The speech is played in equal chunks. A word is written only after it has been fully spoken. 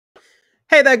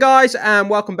Hey there guys, and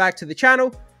welcome back to the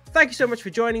channel. Thank you so much for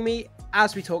joining me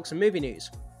as we talk some movie news.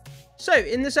 So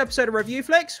in this episode of Review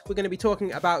Flicks, we're going to be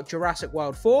talking about Jurassic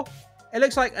World 4. It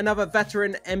looks like another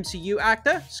veteran MCU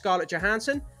actor, Scarlett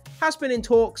Johansson, has been in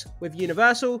talks with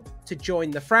Universal to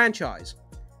join the franchise.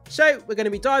 So we're going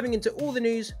to be diving into all the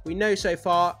news we know so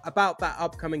far about that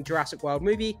upcoming Jurassic World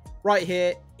movie right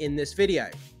here in this video.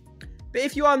 But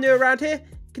if you are new around here,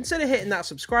 consider hitting that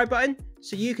subscribe button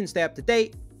so you can stay up to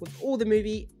date with all the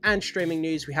movie and streaming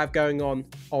news we have going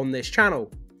on this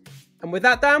channel. And with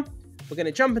that down, we're going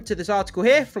to jump into this article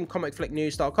here from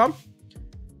comicflicknews.com.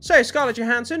 So Scarlett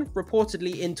Johansson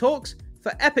reportedly in talks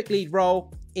for epic lead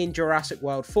role in Jurassic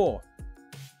World 4.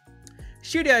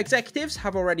 Studio executives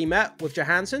have already met with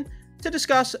Johansson to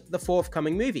discuss the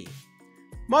forthcoming movie.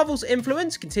 Marvel's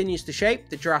influence continues to shape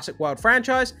the Jurassic World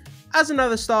franchise as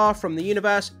another star from the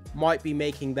universe might be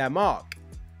making their mark.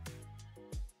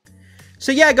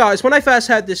 So yeah guys, when I first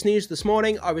heard this news this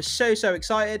morning, I was so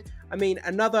excited. I mean,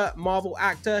 another Marvel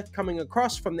actor coming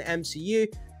across from the MCU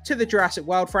to the Jurassic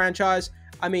World franchise.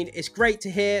 I mean, it's great to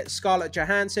hear Scarlett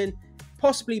Johansson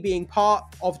possibly being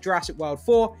part of Jurassic World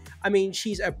 4. I mean,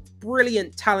 she's a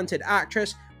brilliant, talented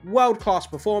actress, world-class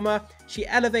performer. She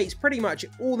elevates pretty much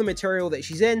all the material that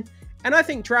she's in. And I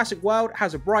think Jurassic World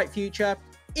has a bright future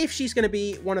if she's going to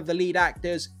be one of the lead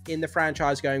actors in the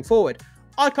franchise going forward.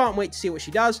 I can't wait to see what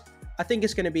she does. I think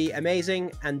it's going to be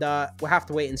amazing, and we'll have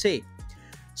to wait and see.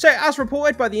 So, as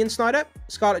reported by The Insider,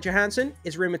 Scarlett Johansson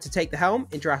is rumoured to take the helm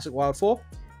in Jurassic World 4,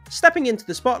 stepping into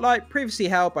the spotlight previously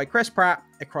held by Chris Pratt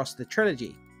across the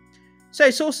trilogy. So,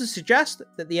 sources suggest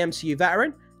that the MCU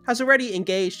veteran has already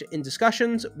engaged in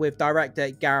discussions with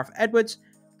director Gareth Edwards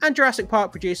and Jurassic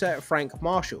Park producer Frank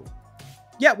Marshall.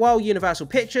 Yet, while Universal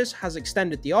Pictures has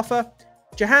extended the offer,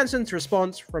 Johansson's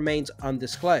response remains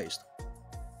undisclosed.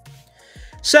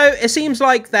 So it seems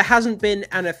like there hasn't been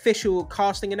an official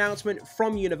casting announcement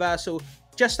from Universal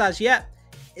just as yet.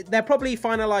 They're probably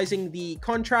finalising the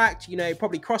contract, you know,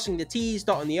 probably crossing the T's,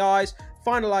 dotting the I's,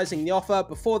 finalising the offer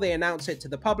before they announce it to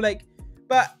the public.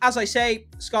 But as I say,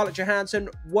 Scarlett Johansson,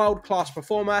 world-class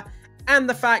performer, and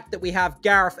the fact that we have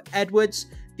Gareth Edwards,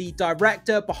 the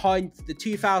director behind the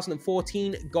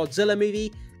 2014 Godzilla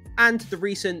movie and the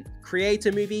recent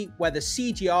Creator movie where the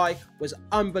CGI was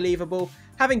unbelievable.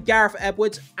 Having Gareth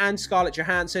Edwards and Scarlett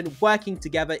Johansson working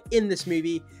together in this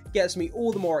movie gets me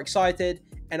all the more excited,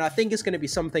 and I think it's going to be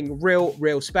something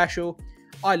real special.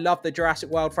 I love the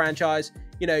Jurassic World franchise.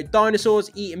 You know,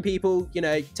 dinosaurs eating people, you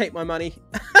know, take my money.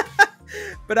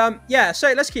 But yeah,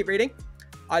 so let's keep reading.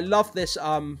 I love this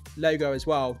logo as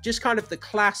well. Just kind of the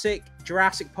classic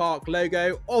Jurassic Park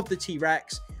logo of the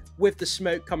T-Rex with the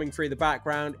smoke coming through the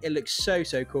background. It looks so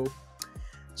cool.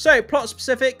 So, plot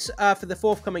specifics for the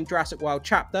forthcoming Jurassic World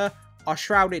chapter are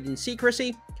shrouded in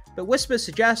secrecy, but whispers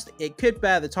suggest it could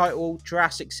bear the title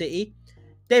Jurassic City.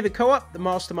 David Coop, the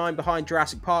mastermind behind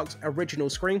Jurassic Park's original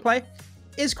screenplay,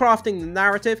 is crafting the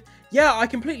narrative. Yeah, I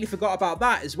completely forgot about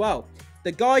that as well.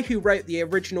 The guy who wrote the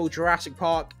original Jurassic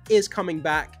Park is coming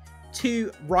back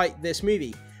to write this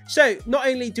movie. So, not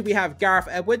only do we have Gareth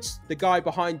Edwards, the guy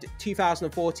behind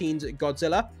 2014's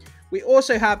Godzilla, we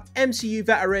also have MCU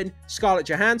veteran Scarlett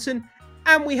Johansson,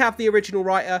 and we have the original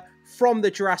writer from the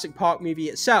Jurassic Park movie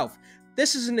itself.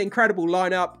 This is an incredible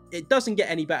lineup. It doesn't get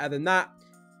any better than that.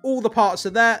 All the parts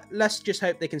are there. Let's just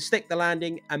hope they can stick the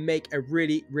landing and make a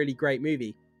really great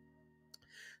movie.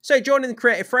 So joining the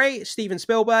creative fray, Steven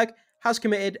Spielberg has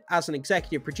committed as an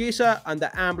executive producer under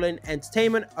Amblin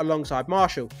Entertainment alongside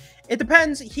Marshall. It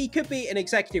depends. He could be an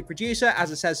executive producer,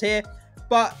 as it says here,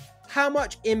 but how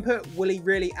much input will he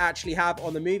really actually have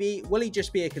on the movie? Will he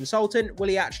just be a consultant? Will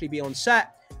he actually be on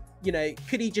set? You know,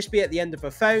 could he just be at the end of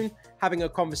a phone having a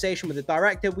conversation with the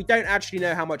director? We don't actually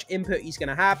know how much input he's going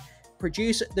to have.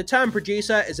 The term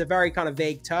producer is a very kind of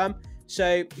vague term.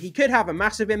 So he could have a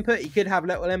massive input. He could have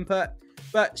little input.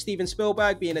 But Steven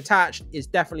Spielberg being attached is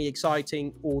definitely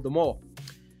exciting all the more.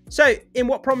 So in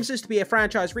what promises to be a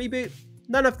franchise reboot,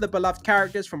 none of the beloved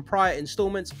characters from prior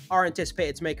installments are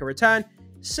anticipated to make a return,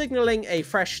 signaling a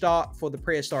fresh start for the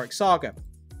prehistoric saga.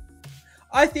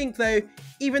 I think though,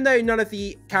 even though none of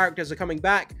the characters are coming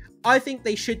back, I think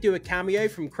they should do a cameo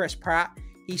from Chris Pratt.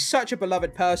 He's such a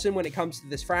beloved person when it comes to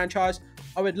this franchise.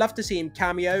 I would love to see him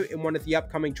cameo in one of the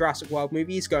upcoming Jurassic World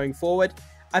movies going forward.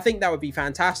 I think that would be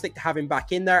fantastic to have him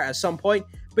back in there at some point,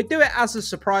 but do it as a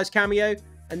surprise cameo,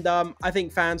 and I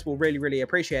think fans will really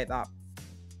appreciate that.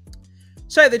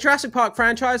 So the Jurassic Park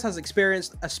franchise has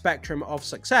experienced a spectrum of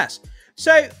success.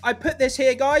 So I put this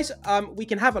here, guys. We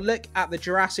can have a look at the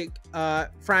Jurassic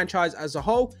franchise as a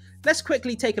whole. Let's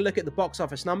quickly take a look at the box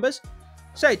office numbers.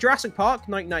 So Jurassic Park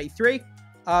 1993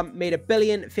 made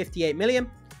 $1,058,000,000.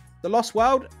 The Lost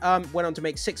World went on to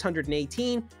make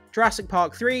 618. Jurassic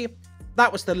Park 3,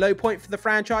 that was the low point for the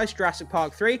franchise, Jurassic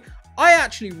Park 3. I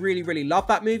actually really love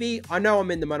that movie. I know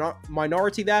I'm in the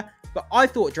minority there, but I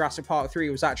thought Jurassic Park 3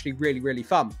 was actually really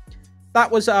fun. That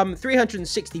was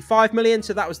 365 million,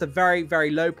 so that was the very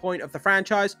low point of the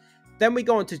franchise. Then we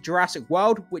go on to Jurassic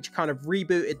World, which kind of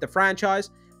rebooted the franchise.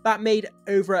 That made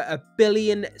over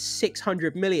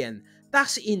 $1,600,000,000.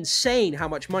 That's insane how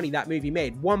much money that movie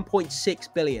made, 1.6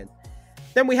 billion.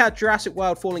 Then we had Jurassic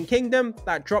World Fallen Kingdom,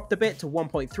 that dropped a bit to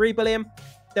 1.3 billion.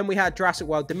 Then we had Jurassic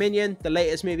World Dominion, the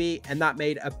latest movie, and that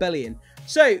made $1 billion.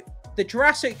 So the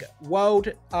Jurassic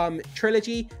World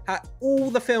trilogy, all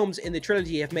the films in the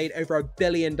trilogy have made over $1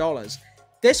 billion.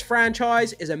 This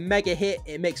franchise is a mega hit.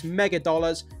 It makes mega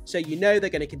dollars. So you know they're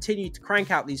going to continue to crank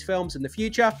out these films in the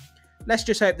future. Let's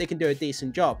just hope they can do a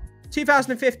decent job.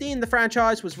 2015, the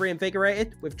franchise was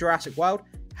reinvigorated with Jurassic World,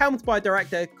 helmed by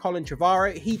director Colin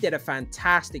Trevorrow. He did a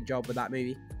fantastic job with that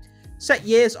movie. Set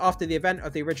years after the event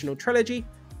of the original trilogy,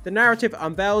 the narrative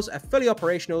unveils a fully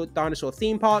operational dinosaur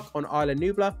theme park on Isla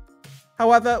Nublar.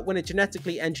 However, when a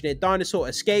genetically engineered dinosaur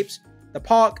escapes, the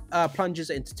park plunges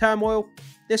into turmoil.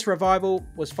 This revival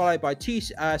was followed by two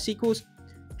sequels,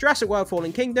 Jurassic World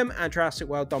Fallen Kingdom and Jurassic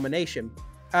World Dominion.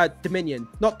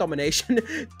 Not Domination,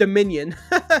 Dominion.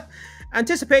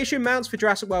 Anticipation mounts for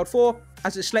Jurassic World 4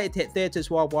 as it's slated to hit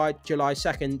theaters worldwide July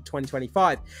 2nd,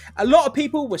 2025. A lot of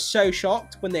people were so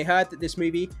shocked when they heard that this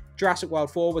movie, Jurassic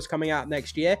World 4, was coming out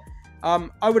next year.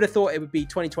 I would have thought it would be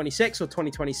 2026 or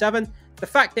 2027. The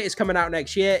fact that it's coming out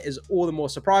next year is all the more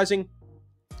surprising.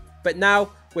 But now,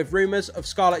 with rumours of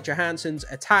Scarlett Johansson's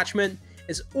attachment,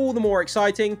 it's all the more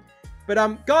exciting.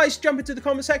 But guys, jump into the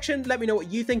comment section. Let me know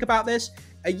what you think about this.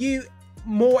 Are you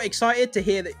more excited to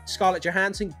hear that Scarlett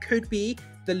Johansson could be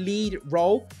the lead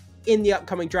role in the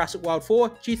upcoming Jurassic World 4?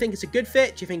 Do you think it's a good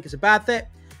fit? Do you think it's a bad fit?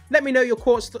 Let me know your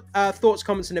thoughts,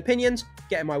 comments, and opinions.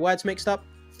 Getting my words mixed up.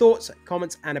 Thoughts,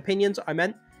 comments, and opinions, I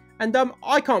meant. And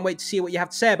I can't wait to see what you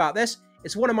have to say about this.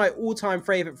 It's one of my all-time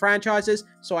favourite franchises,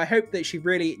 so I hope that she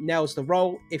really nails the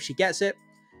role if she gets it.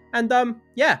 And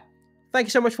yeah, thank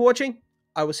you so much for watching.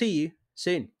 I will see you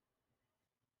soon.